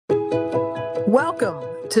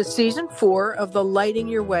Welcome to Season 4 of the Lighting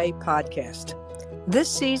Your Way podcast. This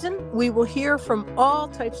season, we will hear from all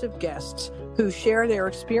types of guests who share their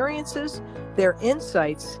experiences, their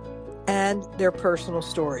insights, and their personal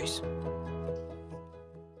stories.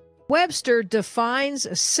 Webster defines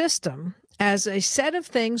a system as a set of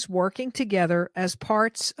things working together as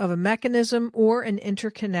parts of a mechanism or an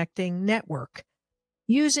interconnecting network.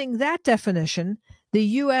 Using that definition, the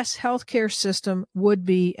U.S. healthcare system would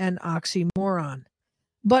be an oxymoron.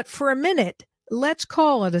 But for a minute, let's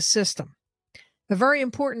call it a system. A very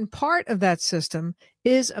important part of that system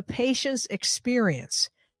is a patient's experience,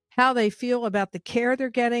 how they feel about the care they're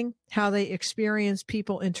getting, how they experience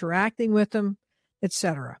people interacting with them,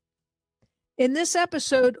 etc. In this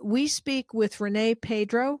episode, we speak with Renee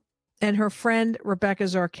Pedro and her friend Rebecca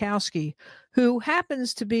Zarkowski, who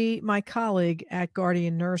happens to be my colleague at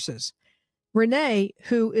Guardian Nurses. Renee,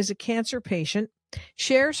 who is a cancer patient,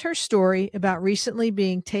 shares her story about recently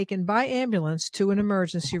being taken by ambulance to an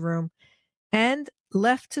emergency room and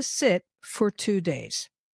left to sit for 2 days.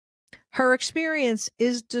 Her experience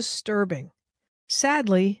is disturbing.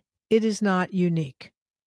 Sadly, it is not unique.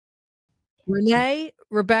 Renee,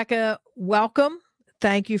 Rebecca, welcome.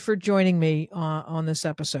 Thank you for joining me on this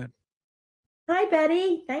episode. Hi,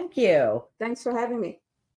 Betty. Thank you. Thanks for having me.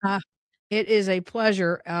 It is a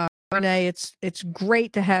pleasure. Renee, it's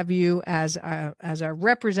great to have you as a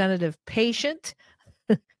representative patient.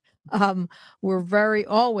 We're very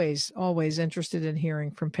always interested in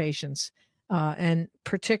hearing from patients, and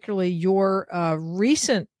particularly your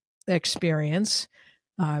recent experience.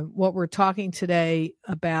 What we're talking today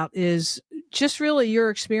about is just really your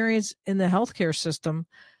experience in the healthcare system,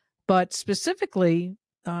 but specifically,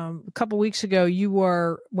 a couple weeks ago, you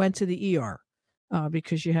went to the ER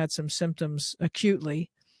because you had some symptoms acutely.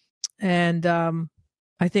 And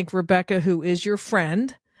I think Rebecca, who is your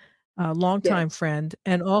friend, a longtime friend,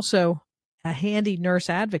 and also a handy nurse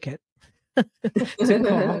advocate to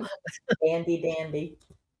call.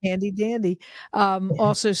 Handy dandy,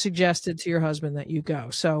 also suggested to your husband that you go.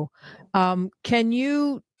 So can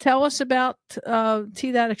you tell us about,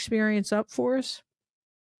 tee that experience up for us?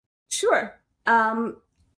 Sure.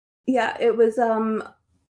 It was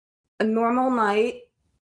a normal night.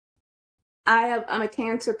 I'm a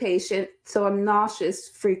cancer patient, so I'm nauseous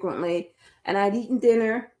frequently. And I'd eaten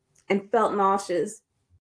dinner and felt nauseous.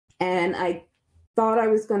 And I thought I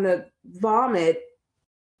was going to vomit.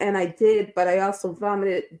 And I did, but I also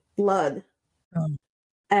vomited blood. Oh.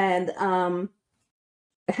 And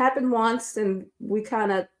it happened once and we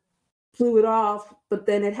kind of blew it off. But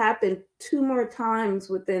then it happened 2 more times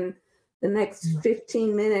within the next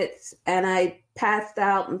 15 minutes. And I passed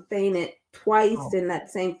out and fainted twice in that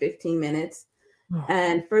same 15 minutes.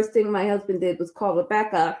 And first thing my husband did was call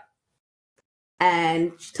Rebecca.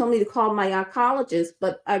 And she told me to call my oncologist.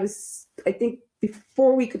 But I think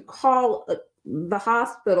before we could call the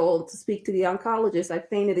hospital to speak to the oncologist, I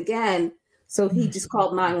fainted again. So he just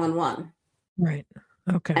called 911. Right.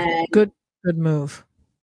 Okay. And good move.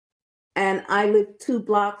 And I lived 2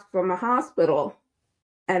 blocks from a hospital.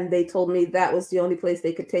 And they told me that was the only place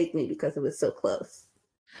they could take me because it was so close.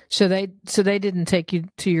 So they didn't take you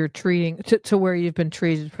to your treating to where you've been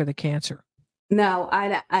treated for the cancer. No,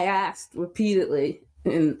 I asked repeatedly,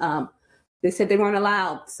 and they said they weren't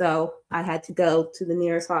allowed. So I had to go to the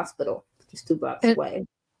nearest hospital, just 2 blocks away.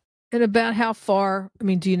 And about how far? I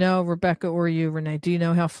mean, do you know, Rebecca or you, Renee? Do you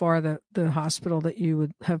know how far the hospital that you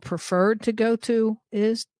would have preferred to go to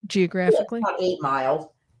is geographically? Yeah, about 8 miles.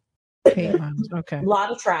 8 miles. Okay. A lot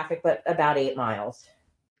of traffic, but about 8 miles.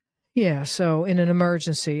 Yeah. So in an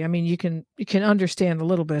emergency, I mean, you can understand a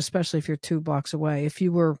little bit, especially if you're 2 blocks away. If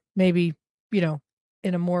you were maybe, in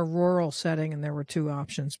a more rural setting and there were 2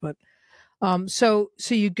 options, but so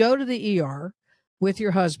you go to the ER with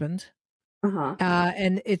your husband,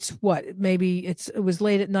 and it's what? Maybe it was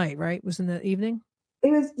late at night, right? It was in the evening. It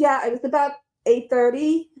was about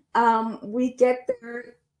 8:30. We get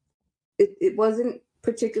there. It wasn't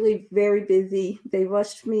particularly very busy. They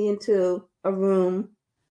rushed me into a room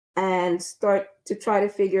and start to try to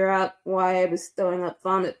figure out why I was throwing up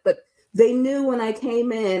vomit. But they knew when I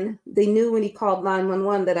came in, they knew when he called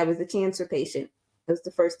 911 that I was a cancer patient. That was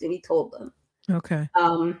the first thing he told them. Okay.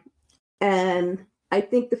 And I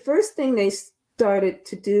think the first thing they started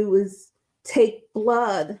to do was take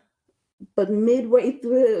blood. But midway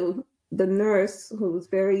through, the nurse, who was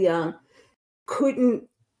very young, couldn't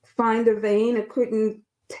find a vein or couldn't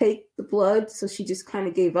take the blood. So she just kind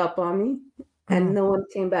of gave up on me. And no one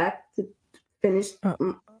came back to finish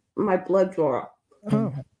my blood draw.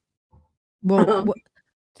 Oh. Well,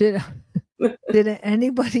 did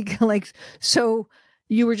anybody so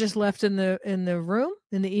You were just left in the room,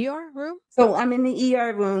 in the ER room? So I'm in the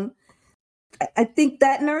ER room. I think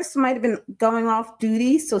that nurse might have been going off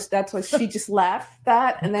duty, so that's why she just left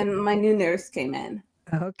that, and then my new nurse came in.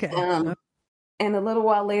 Okay. And a little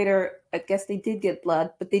while later, I guess they did get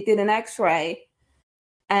blood, but they did an X-ray,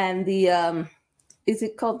 and the is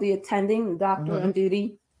it called the attending doctor on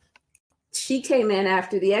duty? She came in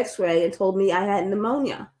after the X-ray and told me I had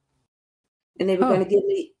pneumonia, and they were going to give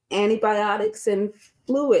me antibiotics and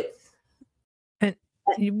fluids.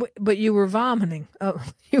 But you were vomiting. Oh,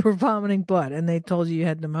 you were vomiting blood, and they told you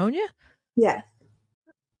had pneumonia? Yes.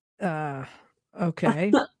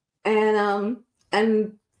 Okay. And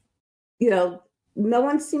you know, no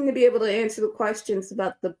one seemed to be able to answer the questions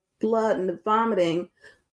about the blood and the vomiting,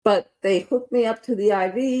 but they hooked me up to the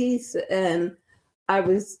IVs, and I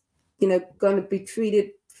was, going to be treated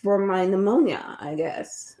for my pneumonia, I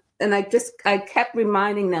guess. And I kept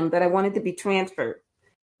reminding them that I wanted to be transferred.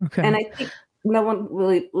 Okay. And I think no one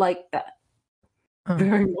really liked that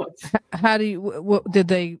very much. How do you, what did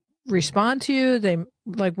they respond to you?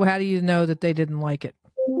 How do you know that they didn't like it?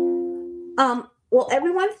 Well,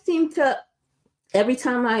 everyone seemed to, every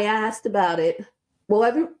time I asked about it,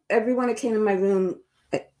 everyone that came in my room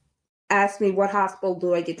asked me, what hospital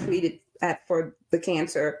do I get treated at for the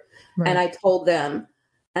cancer? Right. And I told them.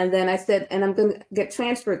 And then I said, and I'm going to get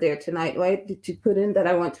transferred there tonight, right? Did you put in that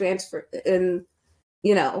I want transfer? And,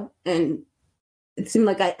 and it seemed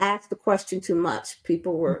like I asked the question too much.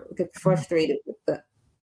 People were get frustrated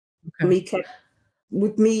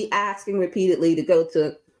with me asking repeatedly to go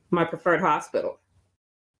to my preferred hospital.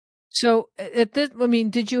 So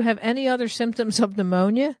did you have any other symptoms of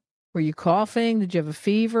pneumonia? Were you coughing? Did you have a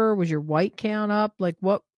fever? Was your white count up? Like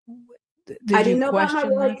what? I didn't know about my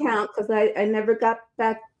white count because I never got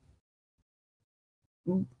back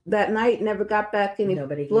that night. Never got back any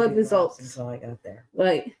blood results until I got there.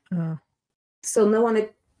 Right. So no one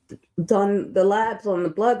had done the labs on the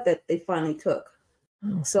blood that they finally took.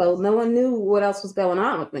 Oh. So no one knew what else was going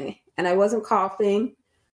on with me, and I wasn't coughing,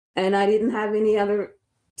 and I didn't have any other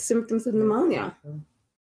symptoms of pneumonia.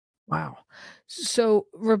 Wow. So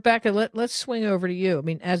Rebecca, let's swing over to you. I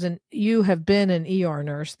mean, you have been an ER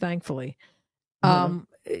nurse, thankfully.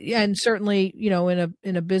 And certainly,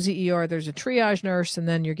 in a busy ER, there's a triage nurse, and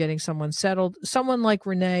then you're getting someone settled. Someone like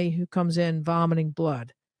Renee who comes in vomiting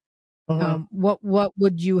blood. What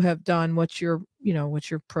would you have done? What's your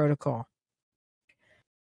protocol?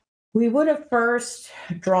 We would have first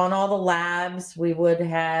drawn all the labs. We would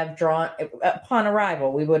have drawn, upon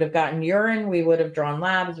arrival, we would have gotten urine. We would have drawn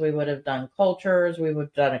labs. We would have done cultures. We would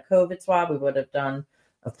have done a COVID swab. We would have done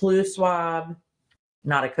a flu swab.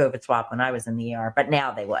 Not a COVID swab when I was in the ER, but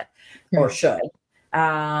now they would or should.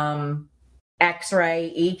 X-ray,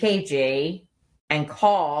 EKG, and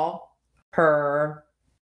call her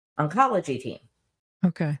oncology team.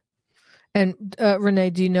 Okay. And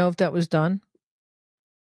Renee, do you know if that was done?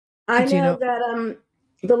 I know that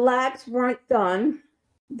the labs weren't done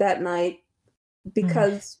that night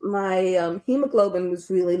because my hemoglobin was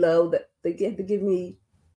really low. That they had to give me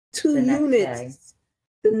 2 units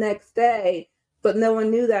the next day, but no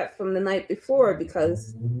one knew that from the night before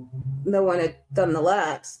because no one had done the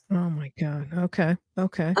labs. Oh my God. Okay.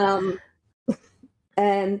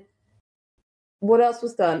 And what else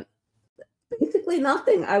was done? Basically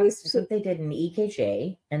nothing. I think they did an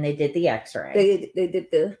EKG and they did the X-ray. They did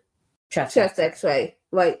the chest X-ray,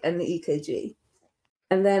 right, and the EKG,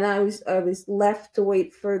 and then I was left to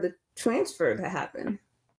wait for the transfer to happen.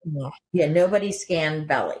 Yeah, nobody scanned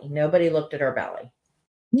belly. Nobody looked at her belly.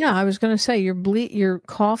 Yeah, I was going to say you're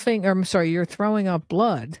coughing, or I'm sorry, you're throwing up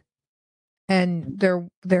blood, and they're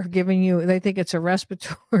giving you. They think it's a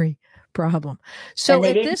respiratory problem. So and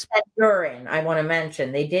they didn't send urine. I want to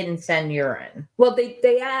mention they didn't send urine. Well,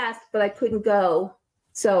 they asked, but I couldn't go,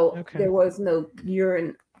 so there was no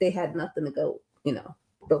urine. They had nothing to go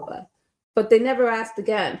by. But they never asked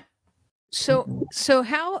again. So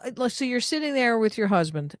you're sitting there with your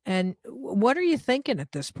husband, and what are you thinking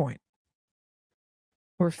at this point?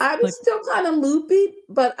 I was still kind of loopy,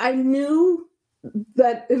 but I knew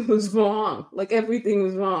that it was wrong. Like everything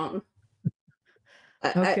was wrong.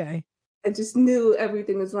 I just knew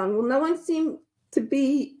everything was wrong. Well, no one seemed to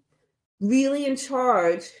be really in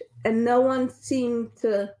charge, and no one seemed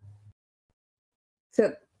to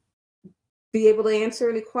be able to answer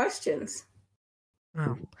any questions.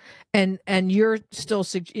 Oh, and you're still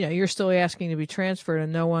you're still asking to be transferred,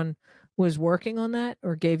 and no one was working on that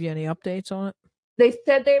or gave you any updates on it? They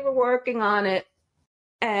said they were working on it,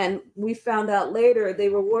 and we found out later they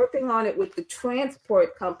were working on it with the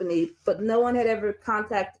transport company, but no one had ever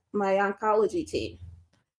contacted my oncology team.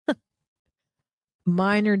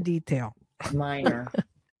 Minor detail. Minor.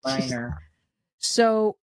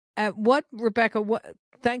 So at what, Rebecca,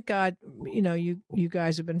 thank God, you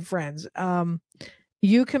guys have been friends.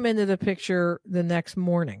 You come into the picture the next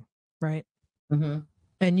morning, right? Mm-hmm.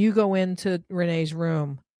 And you go into Renee's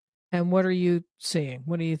room, and what are you seeing?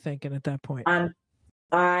 What are you thinking at that point?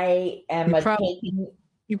 I am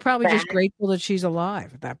you're probably just grateful that she's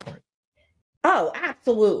alive at that point. Oh,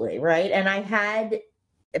 absolutely. Right. And I had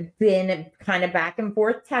been kind of back and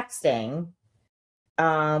forth texting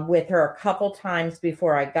with her a couple times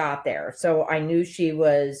before I got there. So I knew she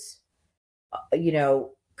was,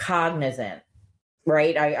 cognizant,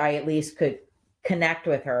 right? I at least could connect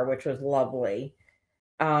with her, which was lovely.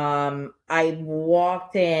 I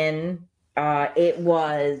walked in,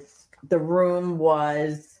 the room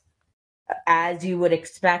was as you would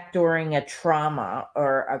expect during a trauma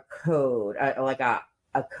or a code, like a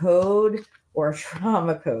code or a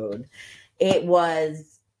trauma code. It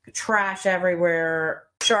was trash everywhere,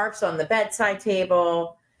 sharps on the bedside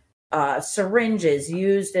table, syringes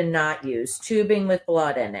used and not used, tubing with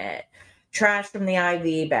blood in it, trash from the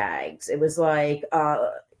IV bags. It was like,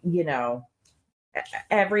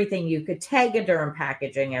 everything you could, Tegaderm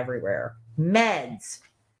packaging everywhere, meds,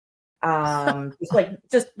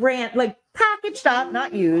 just ran like packaged up,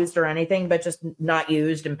 not used or anything, but just not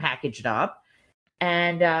used and packaged up.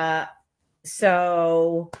 And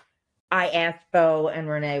so I asked Bo and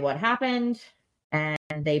Renee what happened, and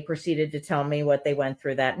they proceeded to tell me what they went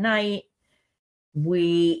through that night.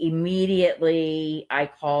 I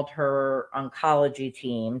called her oncology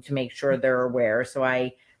team to make sure they're aware. So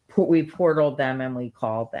we portaled them and we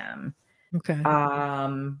called them. Okay.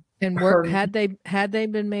 And had they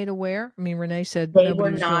been made aware? I mean, Renee said they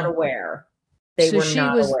were not aware. They were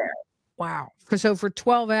not aware. Wow. So for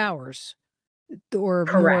 12 hours or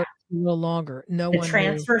Correct. More, a little longer, the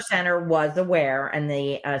transfer center was aware, and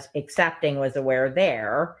the accepting was aware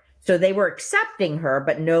there. So they were accepting her,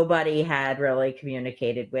 but nobody had really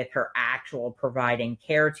communicated with her actual providing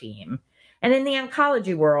care team. And in the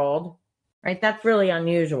oncology world, right, that's really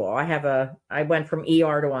unusual. I went from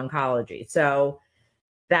ER to oncology. So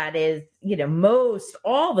that is, most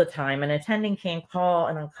all the time, an attending can't call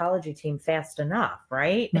an oncology team fast enough,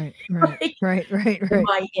 right? Right.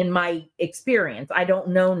 In my experience, I don't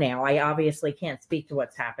know now. I obviously can't speak to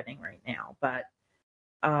what's happening right now, but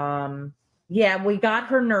we got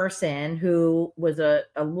her nurse in, who was a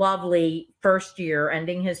lovely first year,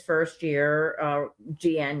 ending his first year,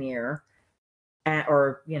 GN year,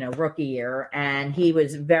 or rookie year, and he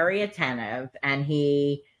was very attentive, and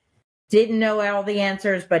he didn't know all the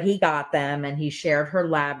answers, but he got them, and he shared her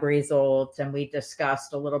lab results, and we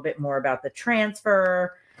discussed a little bit more about the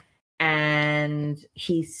transfer, and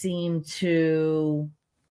he seemed to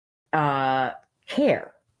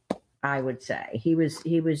care, I would say. He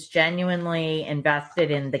was genuinely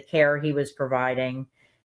invested in the care he was providing,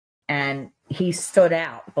 and he stood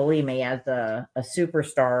out, believe me, as a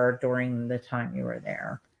superstar during the time you were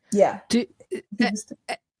there. Yeah.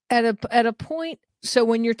 At a point, so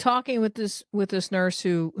when you're talking with this nurse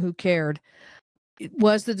who cared,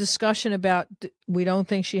 was the discussion about, we don't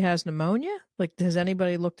think she has pneumonia? Like, has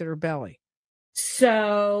anybody looked at her belly?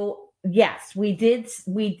 So yes, we did.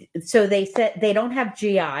 So they said they don't have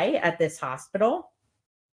GI at this hospital.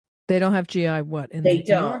 They don't have GI what? They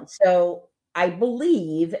don't. So I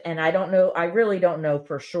believe, and I don't know, I really don't know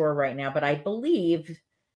for sure right now, but I believe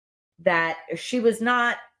that she was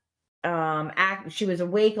not she was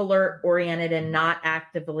awake, alert, oriented, and not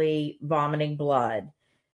actively vomiting blood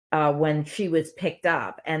when she was picked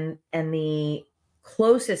up, and the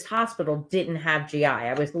closest hospital didn't have GI.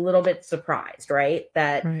 I was a little bit surprised, right?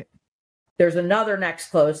 That there's another next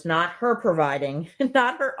close, not her providing,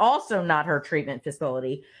 not her treatment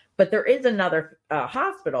facility, but there is another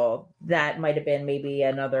hospital that might have been maybe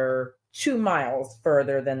another 2 miles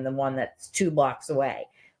further than the one that's 2 blocks away.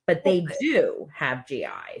 But they do have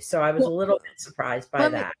GI. So I was a little bit surprised by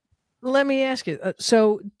that. Let me ask you.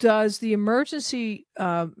 So does the emergency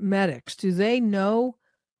medics, do they know,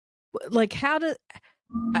 like,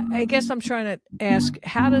 I guess I'm trying to ask,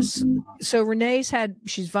 so Renee's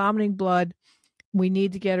she's vomiting blood. We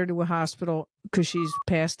need to get her to a hospital because she's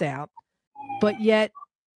passed out. But yet,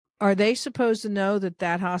 are they supposed to know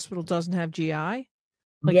that hospital doesn't have GI?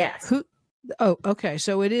 Like, yes. Oh, okay.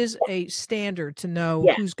 So it is a standard to know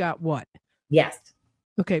who's got what. Yes.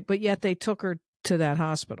 Okay. But yet they took her to that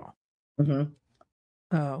hospital.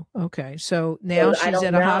 Mm-hmm. Oh, okay. So now she's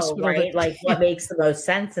at a hospital. Right? Like, what makes the most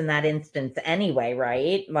sense in that instance anyway,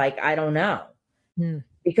 right? Like, I don't know.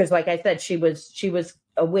 Because like I said, she was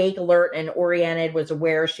awake, alert, and oriented, was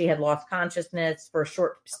aware she had lost consciousness for a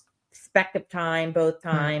short speck of time both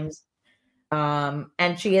times.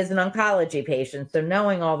 And she is an oncology patient. So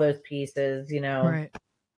knowing all those pieces, Right.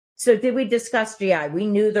 So did we discuss GI? We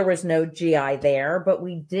knew there was no GI there, but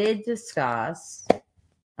we did discuss,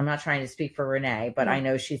 I'm not trying to speak for Renee, but I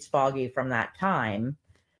know she's foggy from that time.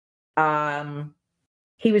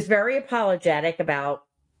 He was very apologetic about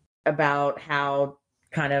how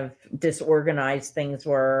kind of disorganized things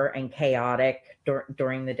were and chaotic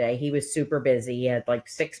during the day. He was super busy. He had like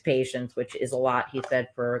 6 patients, which is a lot, he said,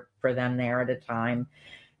 for them there at a time.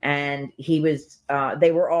 And he was,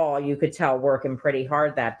 they were all, you could tell, working pretty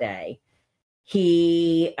hard that day.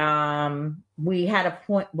 We had a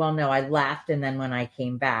point, well, no, I left. And then when I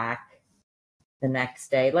came back the next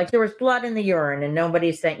day, like there was blood in the urine and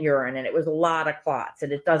nobody sent urine and it was a lot of clots.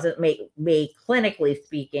 And it doesn't make clinically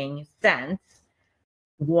speaking sense.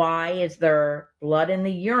 Why is there blood in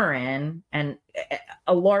the urine and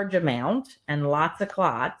a large amount and lots of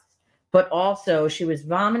clots? But also she was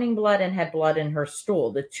vomiting blood and had blood in her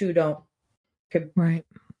stool. The two don't, right,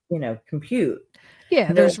 compute.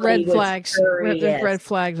 Yeah, there's red flags. There's red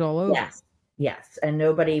flags all over. Yes. And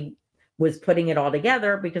nobody was putting it all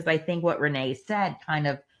together because I think what Renee said kind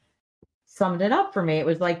of summed it up for me. It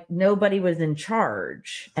was like nobody was in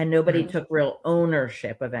charge and nobody took real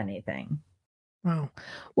ownership of anything. Wow.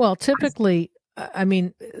 Well, typically, I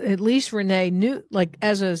mean, at least Renee knew, like,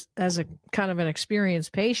 as a kind of an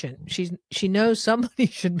experienced patient, she knows somebody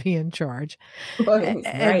should be in charge,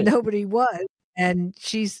 and nobody was, and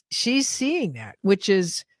she's seeing that, which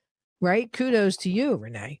is right. Kudos to you,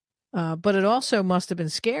 Renee. But it also must have been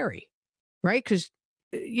scary, right? Because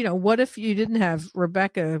what if you didn't have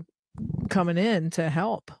Rebecca coming in to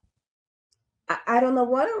help? I don't know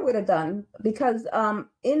what I would have done because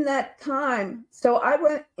in that time, so I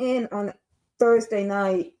went in on Tuesday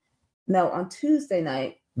night,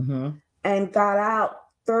 and got out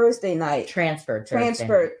Thursday night. Transferred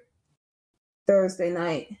Thursday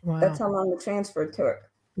night. Wow. That's how long the transfer took.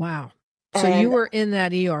 Wow. So you were in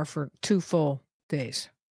that ER for 2 full days.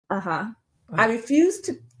 Wow. I refused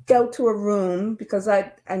to go to a room because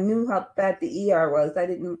I knew how bad the ER was.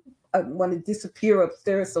 I want to disappear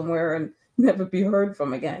upstairs somewhere and never be heard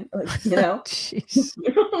from again. Jeez.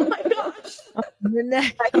 Oh my gosh.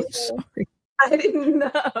 Renee, I'm sorry. I didn't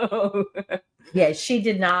know. Yeah, she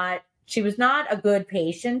was not a good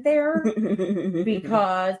patient there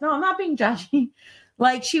because, no, I'm not being judgy.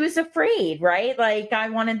 Like, she was afraid, right? Like, I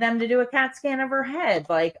wanted them to do a CAT scan of her head.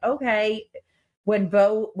 Like, okay. When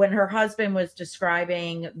her husband was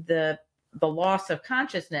describing the loss of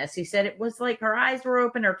consciousness, he said it was like her eyes were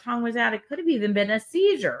open, her tongue was out. It could have even been a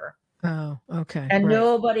seizure. Oh, okay. And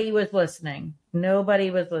nobody was listening.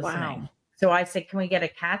 Wow. So I said, can we get a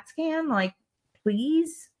CAT scan? Like,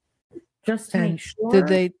 please? Just to make sure.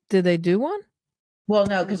 Did they do one? Well,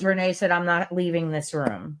 no, because Renee said, I'm not leaving this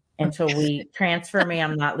room. Until we transfer me,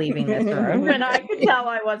 I'm not leaving this room. And I could tell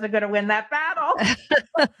I wasn't going to win that battle.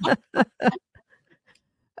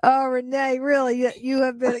 Oh, Renee, really,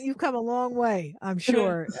 you've come a long way, I'm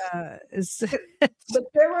sure. But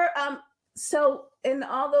there were, so in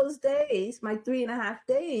all those days, my 3.5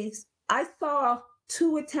 days, I saw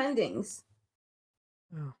 2 attendings.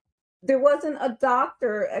 Oh. There wasn't a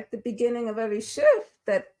doctor at the beginning of every shift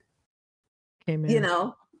that came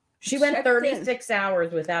in. She went 36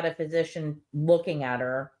 hours without a physician looking at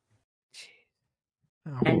her,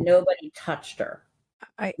 and nobody touched her.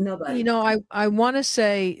 Nobody. I want to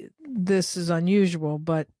say this is unusual,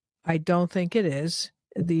 but I don't think it is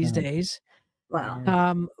these days.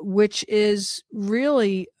 Wow. Which is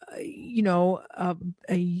really, a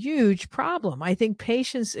huge problem. I think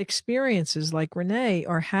patients' experiences like Renee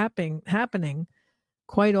are happening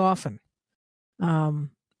quite often.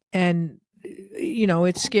 And,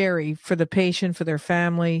 it's scary for the patient, for their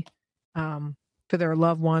family, for their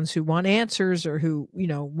loved ones who want answers or who,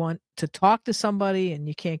 want to talk to somebody and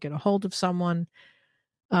you can't get a hold of someone.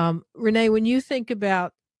 Renee, when you think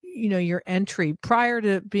about, your entry prior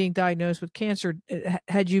to being diagnosed with cancer,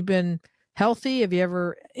 had you been healthy? Have you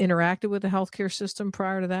ever interacted with the healthcare system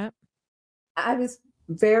prior to that? I was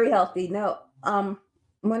very healthy. No,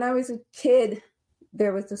 when I was a kid,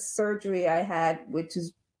 there was a surgery I had, which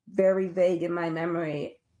is very vague in my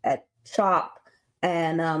memory, at CHOP.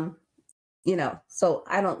 And, so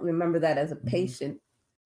I don't remember that as a patient,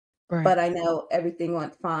 right. But I know everything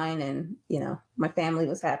went fine and, my family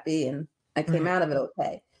was happy and I came out of it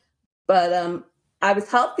okay. But I was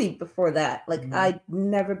healthy before that. Like, I'd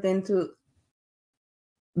never been to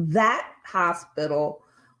that hospital.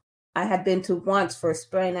 I had been to once for a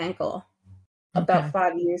sprained ankle about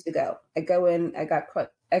 5 years ago. I go in, I got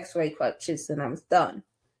x-ray crutches and I was done.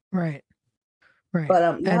 Right. Right.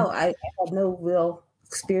 But no, And I had no real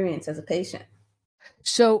experience as a patient.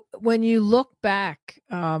 so when you look back,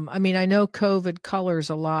 I mean, I know COVID colors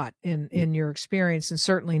a lot in your experience, and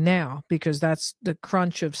certainly now, because that's the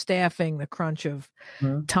crunch of staffing, the crunch of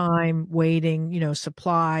time, waiting,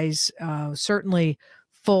 supplies, certainly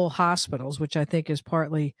full hospitals, which I think is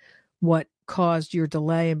partly what caused your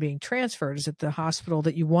delay in being transferred, is that the hospital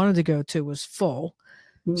that you wanted to go to was full.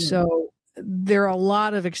 So there are a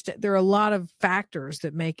lot of factors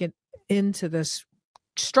that make it into this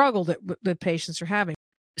struggle that patients are having.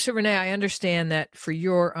 So Renee, I understand that for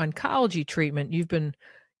your oncology treatment, you've been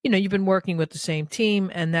working with the same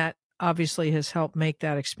team, and that obviously has helped make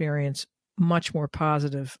that experience much more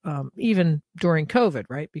positive, even during COVID,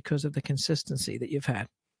 right? Because of the consistency that you've had.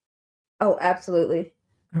 Oh, absolutely.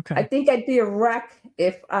 Okay. I think I'd be a wreck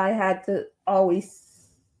if I had to always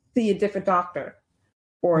see a different doctor,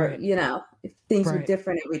 or Right. if things were Right.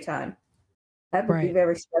 different every time. That would be Right.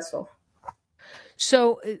 very stressful.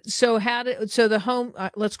 So the home,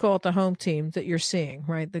 let's call it the home team that you're seeing,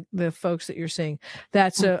 right? The folks that you're seeing,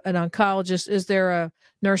 that's an oncologist. Is there a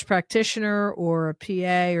nurse practitioner or a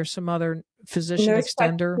PA or some other physician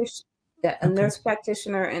extender? A nurse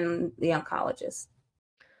practitioner and the oncologist.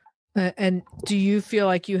 And do you feel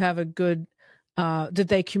like you have a good, did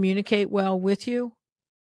they communicate well with you?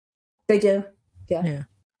 They do. Yeah.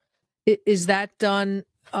 Is that done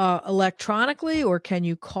electronically, or can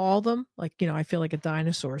you call them? Like, I feel like a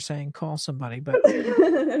dinosaur saying call somebody, but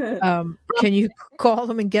can you call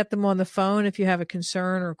them and get them on the phone if you have a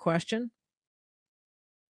concern or a question?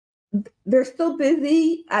 They're still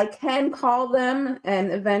busy. I can call them,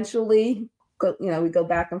 and eventually we go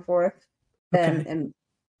back and forth, and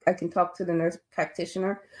I can talk to the nurse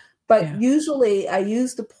practitioner. But usually I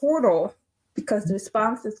use the portal because the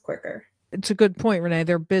response is quicker. It's a good point, Renee.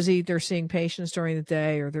 They're busy. They're seeing patients during the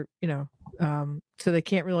day, or they're, so they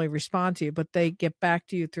can't really respond to you, but they get back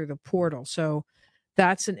to you through the portal. So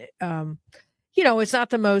that's it's not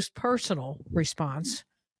the most personal response,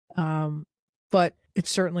 but it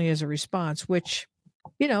certainly is a response, which,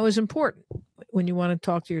 is important when you want to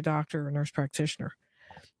talk to your doctor or nurse practitioner.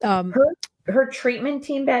 Her treatment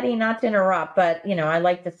team, Betty, not to interrupt, but, I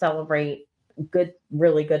like to celebrate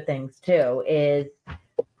really good things too, is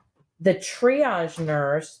the triage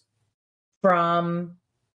nurse from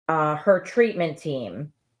her treatment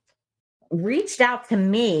team reached out to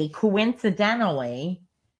me coincidentally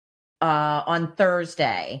on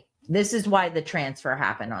Thursday. This is why the transfer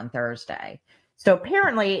happened on Thursday. So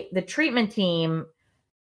apparently the treatment team,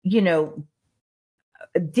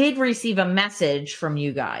 did receive a message from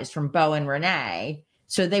you guys, from Bo and Renee.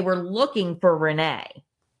 So they were looking for Renee.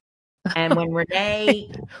 And when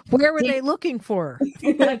Renee... Where were they looking for?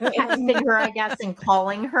 Texting her, I guess, and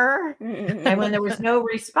calling her. And when there was no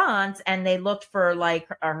response and they looked for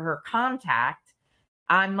her contact,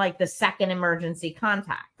 I'm like the second emergency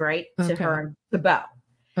contact, right? To her, to Bo.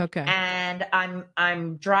 Okay. And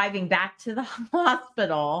I'm driving back to the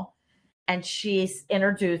hospital, and she's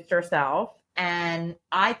introduced herself, and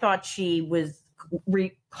I thought she was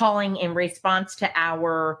calling in response to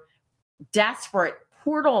our desperate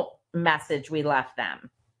portal message we left them.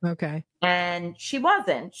 Okay. And she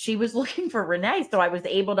wasn't. She was looking for Renee, so I was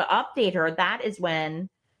able to update her. That is when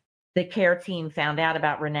the care team found out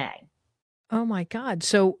about Renee. Oh my God!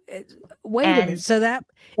 So wait a minute. So that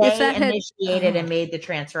if that initiated and made the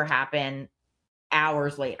transfer happen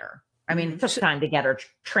hours later. I mean, it took time to get her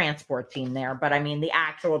transport team there, but I mean, the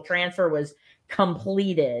actual transfer was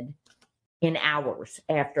completed in hours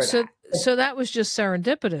after that. So that was just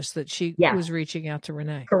serendipitous that she was reaching out to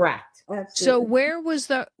Renee. Correct. Absolutely. So where was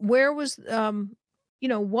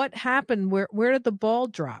what happened? Where did the ball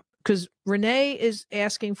drop? Because Renee is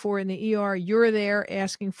asking for it in the ER. You're there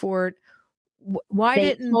asking for it. Why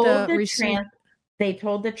didn't they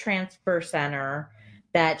told the transfer center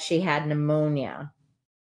that she had pneumonia.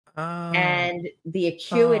 And the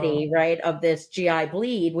acuity, right, of this GI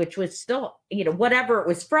bleed, which was still, whatever it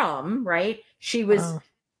was from, right? She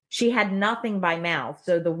had nothing by mouth.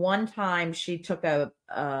 So the one time she took a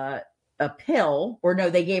pill, or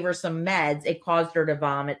no, they gave her some meds, it caused her to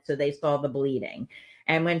vomit. So they saw the bleeding.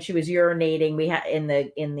 And when she was urinating, we had in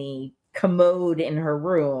the commode in her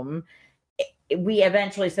room, we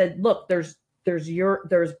eventually said, look, there's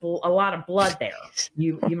a lot of blood there.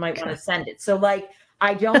 You might want to send it. So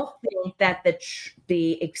I don't think that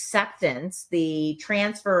the acceptance, the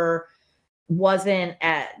transfer wasn't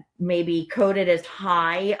maybe coded as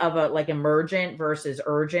high of a emergent versus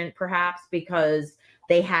urgent, perhaps, because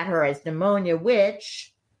they had her as pneumonia,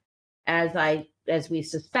 which, as we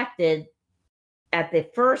suspected, at the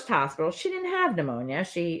first hospital, she didn't have pneumonia.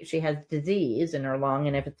 She has disease in her lung,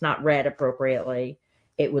 and if it's not read appropriately,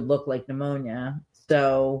 it would look like pneumonia.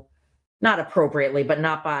 So not appropriately, but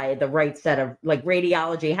not by the right set of, like,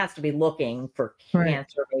 radiology has to be looking for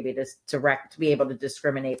cancer, maybe to be able to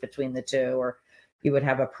discriminate between the two, or you would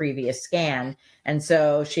have a previous scan. And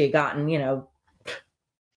so she had gotten,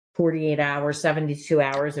 48 hours, 72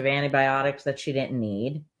 hours of antibiotics that she didn't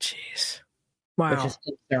need. Jeez. Wow. Which is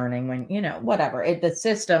concerning when, whatever. The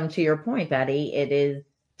system, to your point, Betty, it is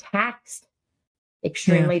taxed,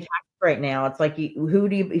 extremely taxed right now. It's like, who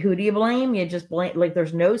do you blame? You just blame, like,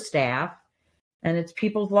 there's no staff and it's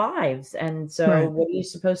people's lives. And so what are you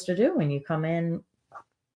supposed to do when you come in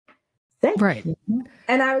sick? Right.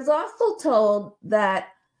 And I was also told that,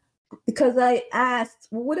 because I asked,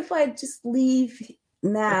 well, what if I just leave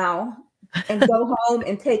now and go home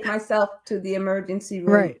and take myself to the emergency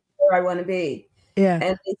room where I want to be? Yeah.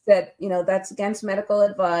 And they said, that's against medical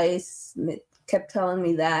advice. And it kept telling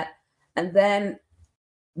me that. And then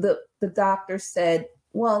the doctor said,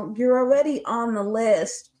 well, you're already on the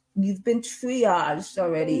list. You've been triaged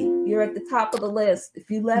already. You're at the top of the list. If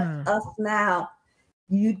you left us now,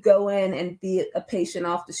 you'd go in and be a patient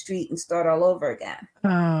off the street and start all over again.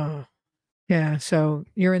 Oh, yeah. So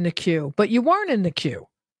you're in the queue, but you weren't in the queue.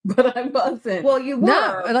 But I wasn't. Well, you were,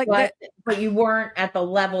 no, but you weren't at the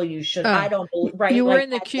level you should. I don't believe. Right, you were in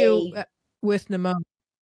the queue with pneumonia.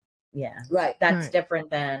 Yeah, right. That's different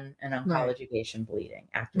than an oncology patient bleeding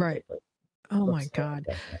after they bleed. Oh my God.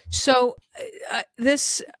 So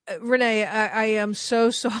Renee, I am so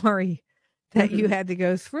sorry that you had to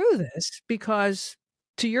go through this, because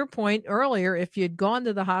to your point earlier, if you'd gone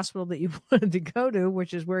to the hospital that you wanted to go to,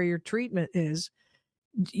 which is where your treatment is,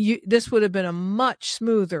 this would have been a much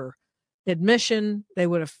smoother admission. They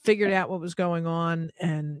would have figured out what was going on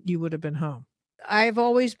and you would have been home. I've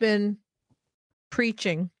always been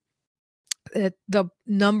preaching that the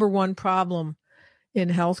number one problem in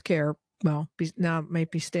healthcare, well, now it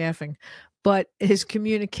might be staffing, but is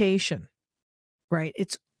communication, right?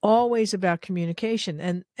 It's always about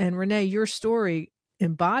communication. And Renee, your story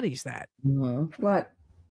embodies that. Mm-hmm. What?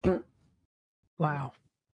 Wow.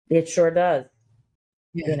 It sure does.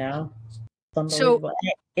 Yeah. So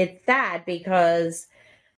it's sad because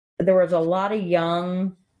there was a lot of a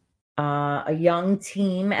young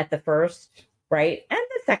team at the first, right, and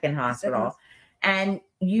the second hospital. And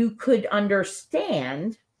you could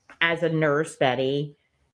understand as a nurse, Betty,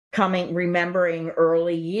 remembering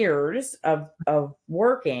early years of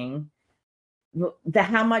working,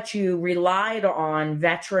 how much you relied on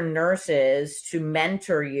veteran nurses to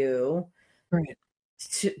mentor you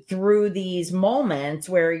through these moments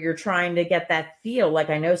where you're trying to get that feel like,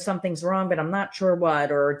 I know something's wrong, but I'm not sure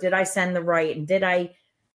what, or did I send the right, and did I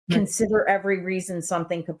consider every reason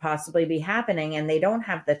something could possibly be happening? And they don't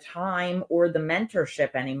have the time or the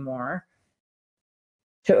mentorship anymore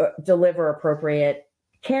to deliver appropriate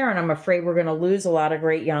care. And I'm afraid we're going to lose a lot of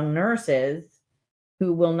great young nurses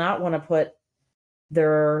who will not want to put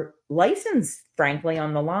their license, frankly,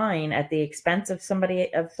 on the line at the expense of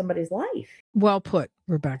somebody's life. Well put,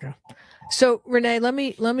 Rebecca. So Renee, let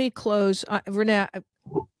me close. Renee,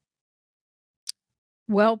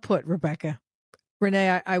 well put, Rebecca.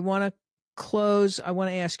 Renee, I want to close. I want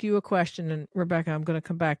to ask you a question, and Rebecca, I'm going to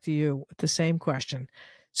come back to you with the same question.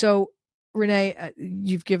 So Renee,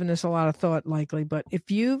 you've given this a lot of thought, likely, but if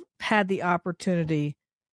you had the opportunity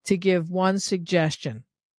to give one suggestion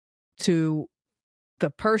to the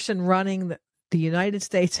person running the United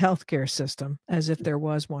States healthcare system, as if there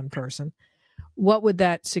was one person, what would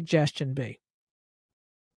that suggestion be?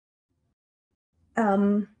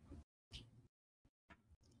 I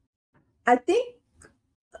think,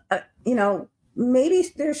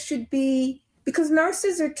 maybe there should be, because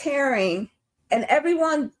nurses are caring and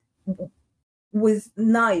everyone was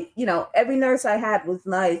nice. Every nurse I had was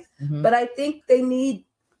nice, but I think they need,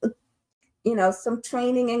 some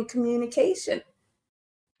training in communication.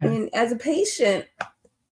 I mean, as a patient,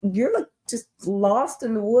 you're like just lost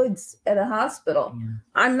in the woods at a hospital. Yeah.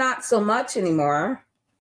 I'm not so much anymore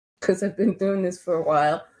because I've been doing this for a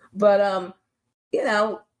while. But,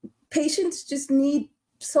 patients just need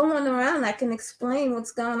someone around that can explain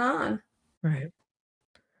what's going on. Right.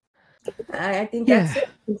 I think that's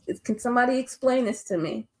it. Can somebody explain this to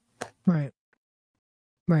me? Right.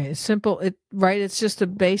 Right. It's simple. It's just a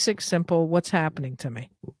basic, simple, what's happening to me.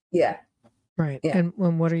 Yeah. Right. Yeah.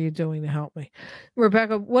 And what are you doing to help me?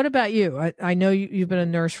 Rebecca, what about you? I know you've been a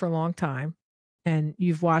nurse for a long time and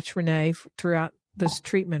you've watched Renee throughout this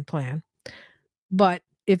treatment plan. But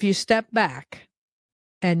if you step back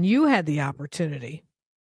and you had the opportunity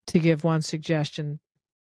to give one suggestion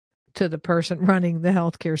to the person running the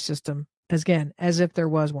healthcare system, again, as if there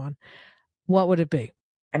was one, what would it be?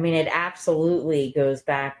 I mean, it absolutely goes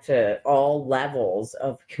back to all levels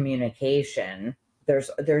of communication.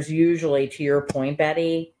 There's usually, to your point,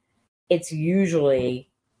 Betty, it's usually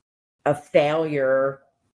a failure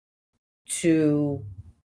to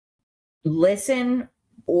listen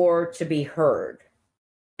or to be heard.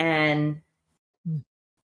 And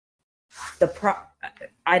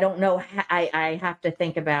I don't know. I have to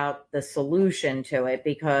think about the solution to it,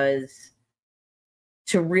 because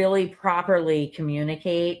to really properly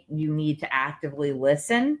communicate, you need to actively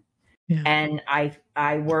listen. Yeah. And I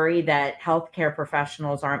worry that healthcare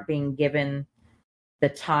professionals aren't being given the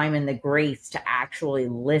time and the grace to actually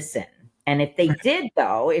listen. And if they did,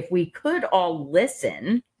 though, if we could all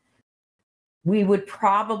listen, we would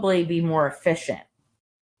probably be more efficient.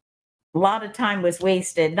 A lot of time was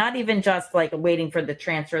wasted, not even just like waiting for the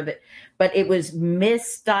transfer, but it was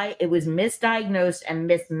misdiagnosed and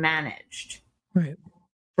mismanaged. Right.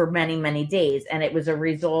 For many, many days. And it was a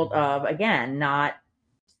result of, again, not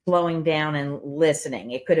slowing down and listening.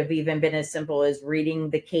 It could have even been as simple as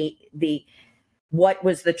reading what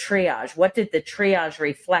was the triage? What did the triage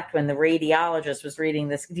reflect when the radiologist was reading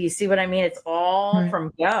this? Do you see what I mean? It's all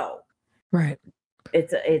from go. Right.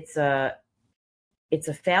 It's a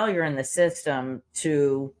failure in the system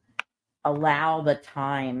to allow the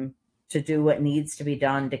time to do what needs to be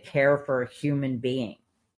done to care for a human being.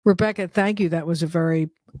 Rebecca, thank you. That was a very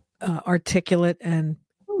articulate and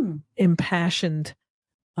impassioned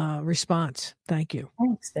response. Thank you.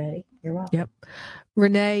 Thanks, Betty. You're welcome. Yep.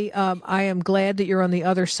 Renee, I am glad that you're on the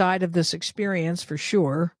other side of this experience for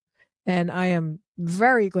sure. And I am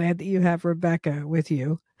very glad that you have Rebecca with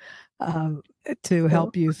you to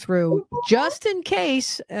help you through, just in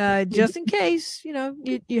case,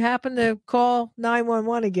 you happen to call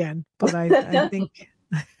 911 again. But I think...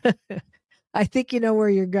 I think you know where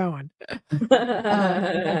you're going.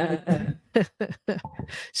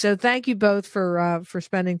 So thank you both for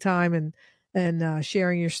spending time and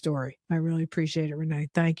sharing your story. I really appreciate it, Renee.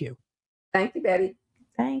 Thank you. Thank you, Betty.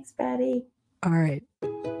 Thanks, Betty. All right.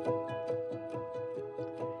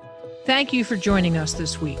 Thank you for joining us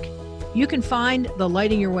this week. You can find the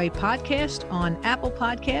Lighting Your Way podcast on Apple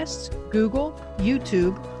Podcasts, Google,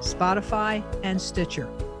 YouTube, Spotify, and Stitcher.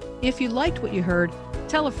 If you liked what you heard,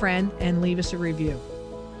 tell a friend and leave us a review.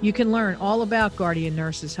 You can learn all about Guardian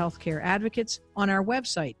Nurses Healthcare Advocates on our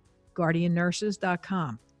website,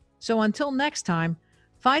 guardiannurses.com. So until next time,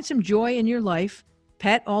 find some joy in your life,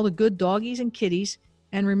 pet all the good doggies and kitties,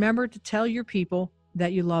 and remember to tell your people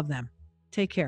that you love them. Take care.